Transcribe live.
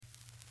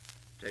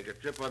Take a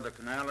trip on the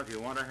canal if you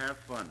want to have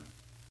fun.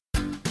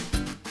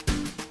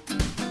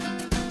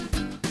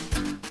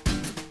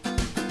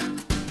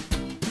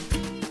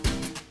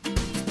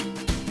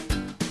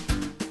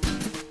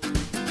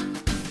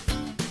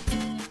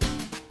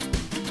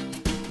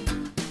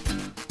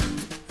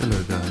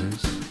 Hello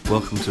guys,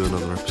 welcome to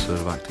another episode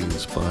of Acting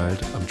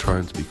Inspired. I'm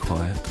trying to be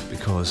quiet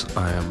because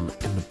I am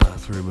in the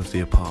bathroom of the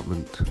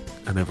apartment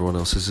and everyone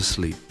else is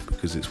asleep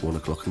because it's 1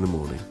 o'clock in the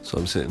morning. So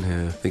I'm sitting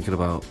here thinking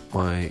about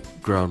my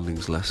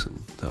Groundlings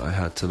lesson that I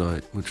had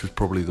tonight, which was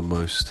probably the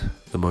most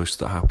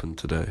that happened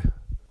today.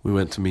 We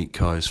went to meet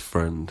Kai's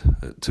friend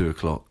at 2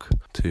 o'clock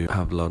to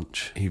have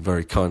lunch. He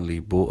very kindly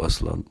bought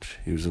us lunch.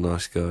 He was a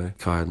nice guy.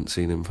 Kai hadn't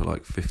seen him for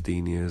like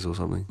 15 years or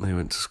something. They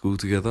went to school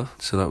together,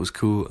 so that was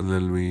cool. And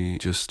then we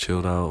just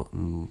chilled out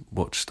and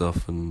watched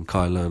stuff, and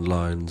Kai learned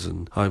lines,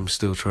 and I'm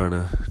still trying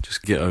to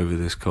just get over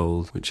this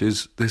cold, which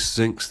is, this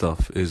zinc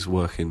stuff is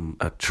working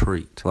a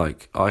treat.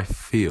 Like, I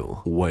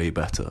feel way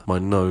better. My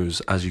nose,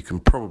 as you can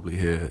probably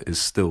hear,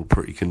 is still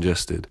pretty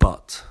congested,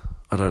 but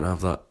I don't have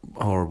that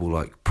horrible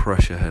like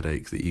pressure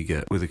headache that you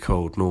get with a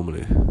cold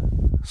normally.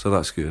 So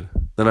that's good.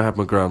 Then I had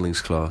my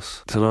Groundlings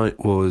class.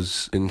 Tonight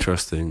was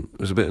interesting. It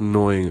was a bit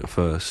annoying at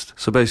first.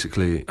 So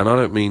basically, and I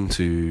don't mean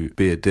to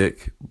be a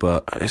dick,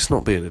 but it's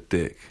not being a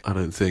dick, I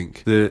don't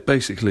think.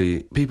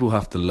 Basically, people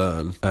have to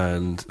learn,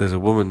 and there's a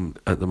woman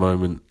at the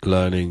moment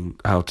learning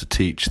how to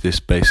teach this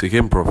basic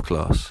improv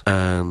class,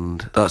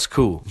 and that's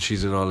cool.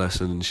 She's in our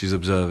lesson and she's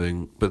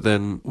observing, but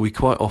then we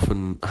quite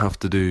often have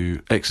to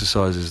do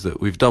exercises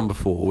that we've done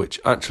before, which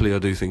actually I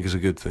do think is a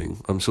good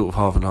thing. I'm sort of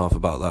half and half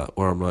about that,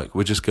 where I'm like,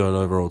 we're just going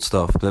over old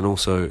stuff. Then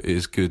also it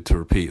is good to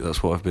repeat.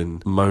 That's what I've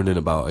been moaning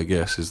about, I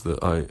guess, is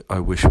that I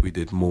wish we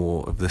did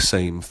more of the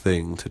same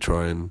thing to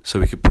try and, so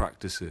we could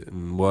practice it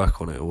and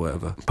work on it or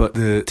whatever. But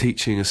the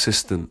teaching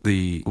assistant,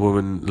 the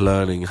woman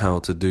learning how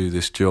to do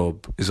this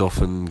job, is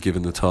often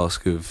given the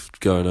task of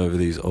going over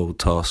these old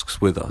tasks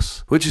with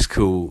us, which is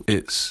cool.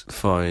 It's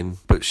fine,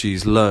 but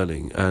she's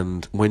learning,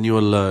 and when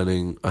you're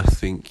learning, I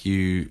think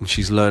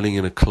she's learning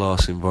in a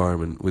class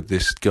environment with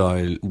this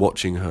guy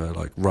watching her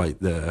like right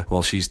there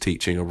while she's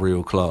teaching a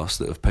real class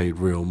that have paid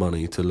real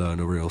money to learn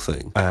a real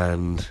thing.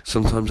 And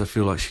sometimes I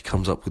feel like she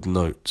comes up with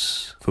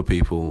notes for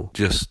people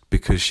just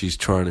because she's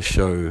trying to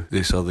show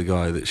this other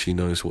guy that she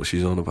knows what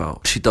she's on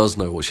about. She does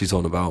know what she's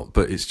on about,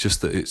 but it's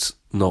just that it's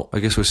not, I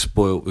guess we're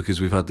spoilt because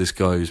we've had this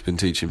guy who's been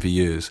teaching for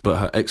years, but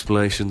her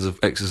explanations of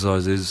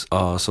exercises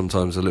are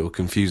sometimes a little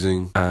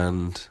confusing,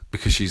 and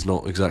because she's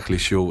not exactly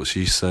sure what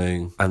she's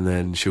saying, and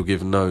then she'll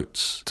give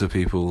notes to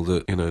people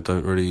that, you know,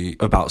 don't really,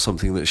 about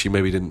something that she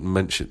maybe didn't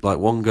mention. Like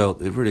one girl,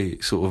 it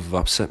really sort of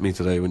upset me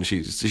today when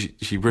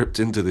she ripped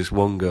into this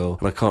one girl,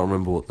 and I can't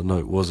remember what the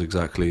note was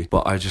exactly,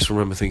 but I just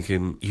remember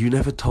thinking, you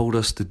never told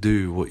us to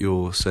do what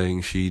you're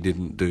saying she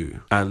didn't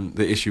do. And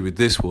the issue with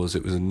this was,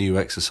 it was a new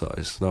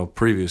exercise. Now,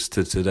 previous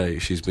to today,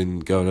 she's been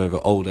going over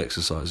old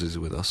exercises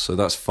with us, so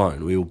that's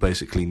fine. We all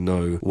basically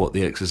know what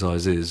the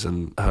exercise is,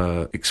 and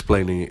her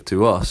explaining it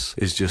to us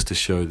is just to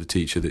show the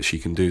teacher that she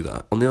can do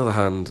that. On the other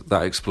hand,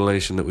 that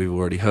explanation that we've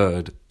already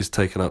heard is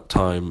taking up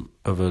time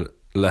of a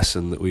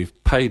lesson that we've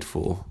paid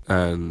for,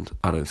 and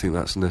I don't think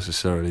that's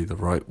necessarily the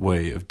right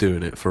way of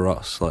doing it for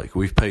us. Like,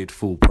 we've paid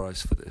full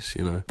price for this,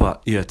 you know.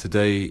 But yeah,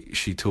 today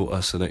she taught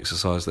us an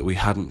exercise that we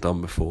hadn't done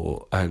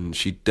before, and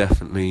she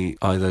definitely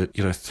either,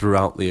 you know,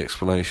 throughout the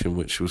explanation,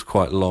 which was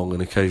quite long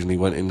and occasionally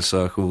went in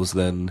circles,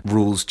 then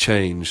rules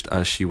changed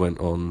as she went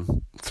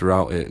on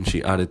throughout it, and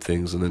she added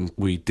things, and then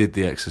we did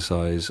the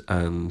exercise,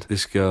 and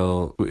this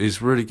girl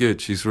is really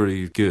good. She's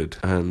really good,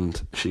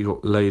 and she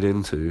got laid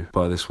into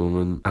by this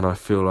woman, and I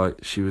feel like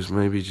she was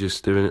maybe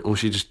just doing it, or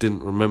she just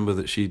didn't remember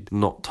that she'd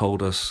not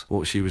told us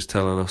what she was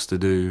telling us to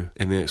do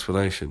in the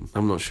explanation.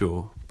 I'm not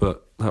sure,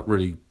 but that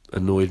really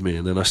annoyed me.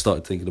 And then I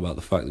started thinking about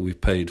the fact that we've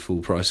paid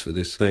full price for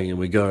this thing, and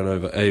we're going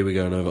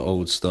over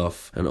old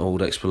stuff and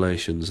old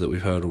explanations that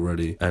we've heard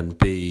already, and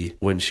B,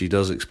 when she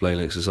does explain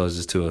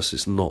exercises to us,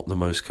 it's not the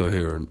most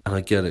coherent. And I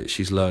get it,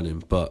 she's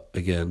learning, but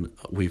again,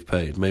 we've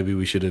paid. Maybe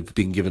we should have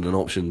been given an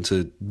option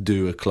to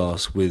do a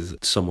class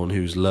with someone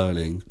who's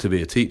learning to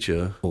be a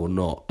teacher or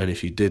not, and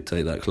if you did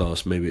take that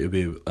class, maybe it would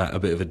be at a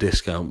bit of a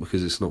discount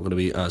because it's not going to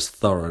be as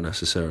thorough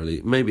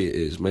necessarily. Maybe it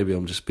is, maybe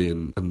I'm just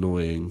being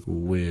annoying or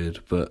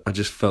weird, but I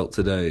just felt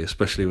today,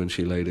 especially when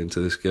she laid into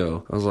this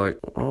girl, I was like,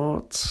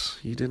 what?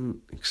 You didn't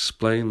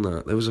explain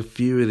that. There was a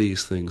few of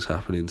these things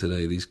happening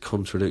today, these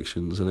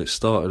contradictions, and it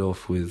started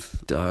off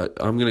with,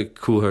 I'm going to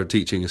call her a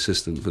teaching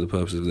assistant for the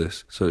purpose of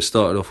this. So it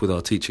started off with our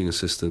teaching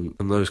assistant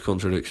and those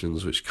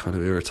contradictions, which kind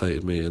of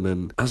irritated me. And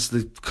then as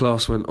the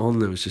class went on,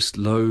 there was just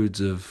loads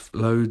of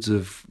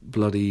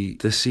bloody,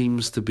 there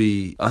seems to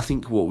be, I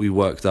think what we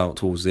worked out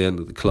towards the end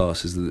of the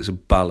class is that it's a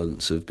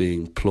balance of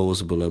being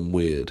plausible and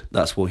weird.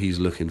 That's what he's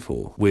looking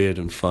for. Weird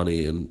and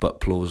funny, but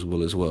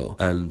plausible as well.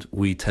 And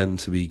we tend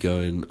to be going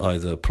going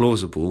either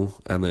plausible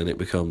and then it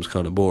becomes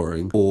kind of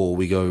boring, or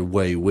we go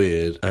way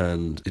weird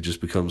and it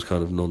just becomes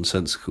kind of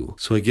nonsensical.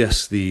 So I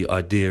guess the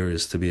idea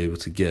is to be able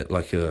to get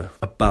like a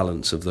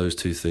balance of those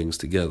two things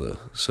together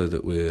so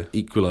that we're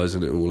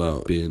equalising it all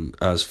out, being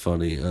as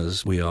funny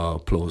as we are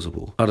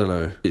plausible. I don't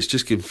know. It's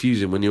just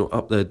confusing when you're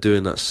up there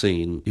doing that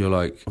scene. You're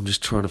like, I'm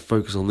just trying to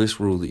focus on this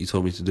rule that you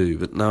told me to do,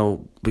 but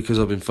now because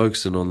I've been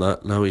focusing on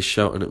that, now he's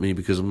shouting at me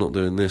because I'm not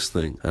doing this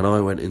thing. And I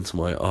went into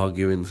my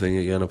arguing thing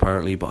again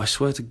apparently, but I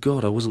swear to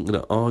God I wasn't going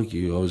to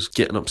argue. I was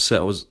getting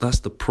upset. That's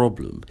the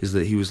problem, is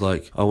that he was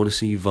like, I want to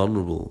see you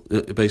vulnerable.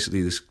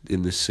 Basically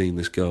in this scene,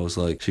 this girl was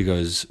like, she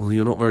goes, well,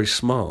 you're not very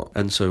smart.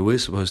 And so we're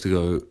supposed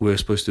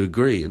to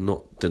agree and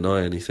not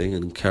deny anything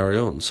and carry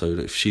on. So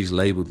that if she's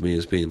labelled me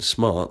as being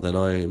smart, then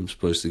I am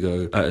supposed to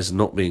go, as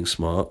not being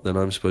smart, then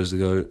I'm supposed to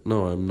go,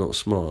 no, I'm not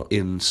smart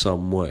in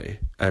some way.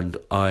 And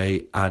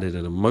I added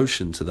an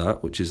emotion to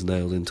that, which is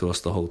nailed into us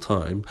the whole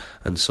time.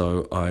 And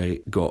so I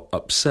got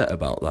upset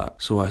about that.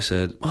 So I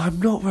said, I'm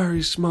not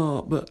very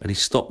smart, but... And he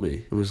stopped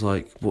me and was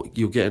like, what,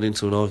 you're getting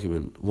into an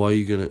argument. Why are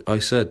you going to... I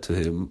said to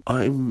him,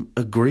 I'm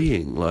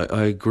agreeing. Like,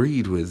 I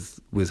agreed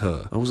with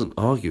her. I wasn't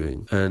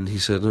arguing. And he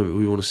said, no, but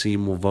we want to see you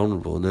more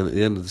vulnerable. And then at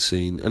the end of the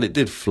scene, and it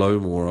did flow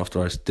more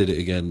after I did it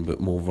again, but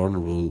more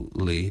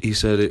vulnerably, he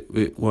said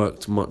it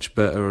worked much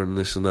better and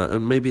this and that.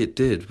 And maybe it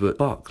did, but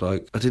fuck,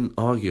 like, I didn't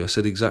argue. I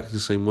said exactly the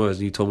same words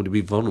and you told me to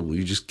be vulnerable.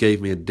 You just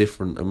gave me a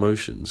different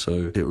emotion.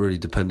 So it really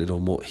depended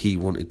on what he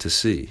wanted to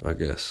see, I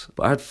guess.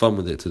 But I had fun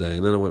with it today,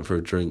 and then I went for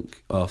a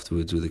drink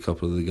afterwards with a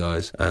couple of the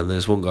guys, and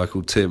there's one guy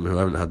called Tim who I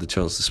haven't had the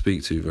chance to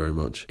speak to very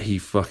much. He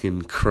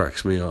fucking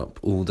cracks me up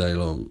all day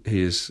long.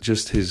 He is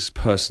just, his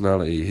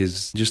personality, he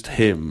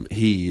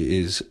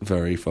is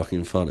very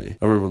fucking funny.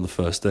 I remember on the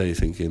first day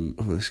thinking,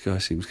 oh, this guy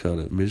seems kind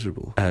of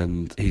miserable,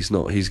 and he's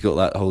not. He's got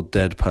that whole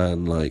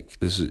deadpan, like,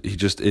 he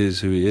just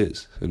is who he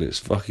is, and it's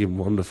fucking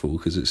wonderful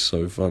because it's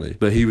so funny.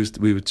 But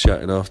we were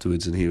chatting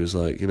afterwards, and he was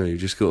like, you know, you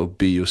just got to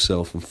be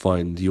yourself and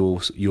find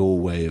your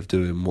way of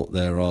doing what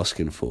they're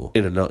asking for.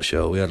 In a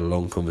nutshell, we had a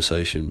long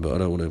conversation, but I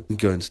don't want to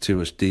go into too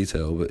much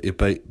detail.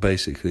 But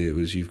basically it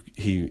was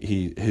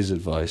his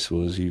advice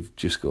was, you've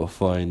just got to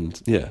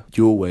find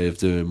your way of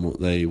doing what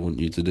they want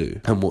you to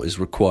do and what is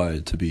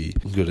required to be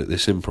good at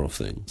this improv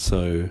thing.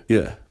 So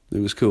yeah, it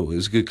was cool. It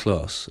was a good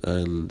class,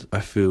 and I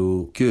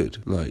feel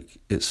good. Like,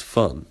 it's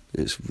fun.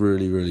 It's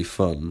really, really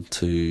fun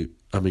to...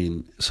 I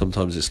mean,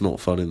 sometimes it's not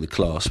fun in the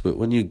class, but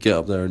when you get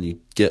up there and you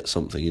get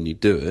something and you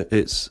do it,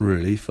 it's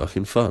really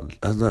fucking fun.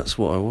 And that's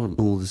what I want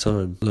all the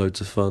time.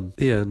 Loads of fun.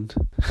 The end.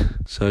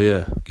 So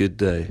yeah, good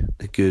day.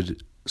 A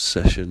good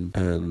session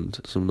and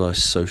some nice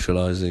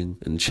socialising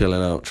and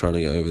chilling out, trying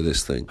to get over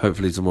this thing.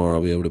 Hopefully tomorrow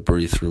I'll be able to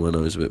breathe through my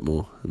nose a bit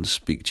more and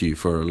speak to you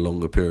for a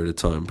longer period of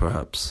time,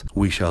 perhaps.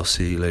 We shall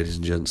see, ladies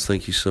and gents.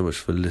 Thank you so much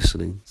for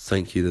listening.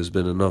 Thank you. There's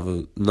been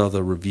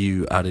another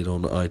review added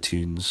on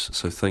iTunes,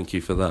 so thank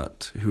you for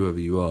that, whoever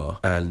you are.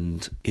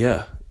 And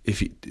yeah,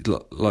 if you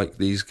like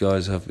these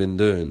guys have been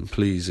doing,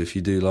 please, if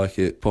you do like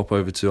it, pop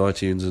over to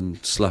iTunes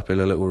and slap in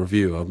a little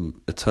review.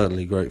 I'm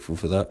eternally grateful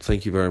for that.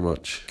 Thank you very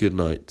much. Good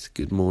night,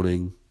 good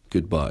morning,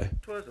 goodbye.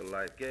 'Twas a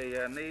life gay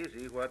and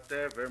easy,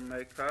 whatever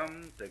may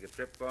come. Take a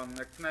trip on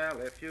the canal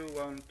if you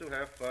want to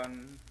have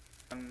fun.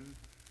 Fun,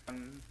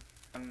 fun,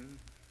 fun,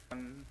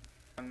 fun.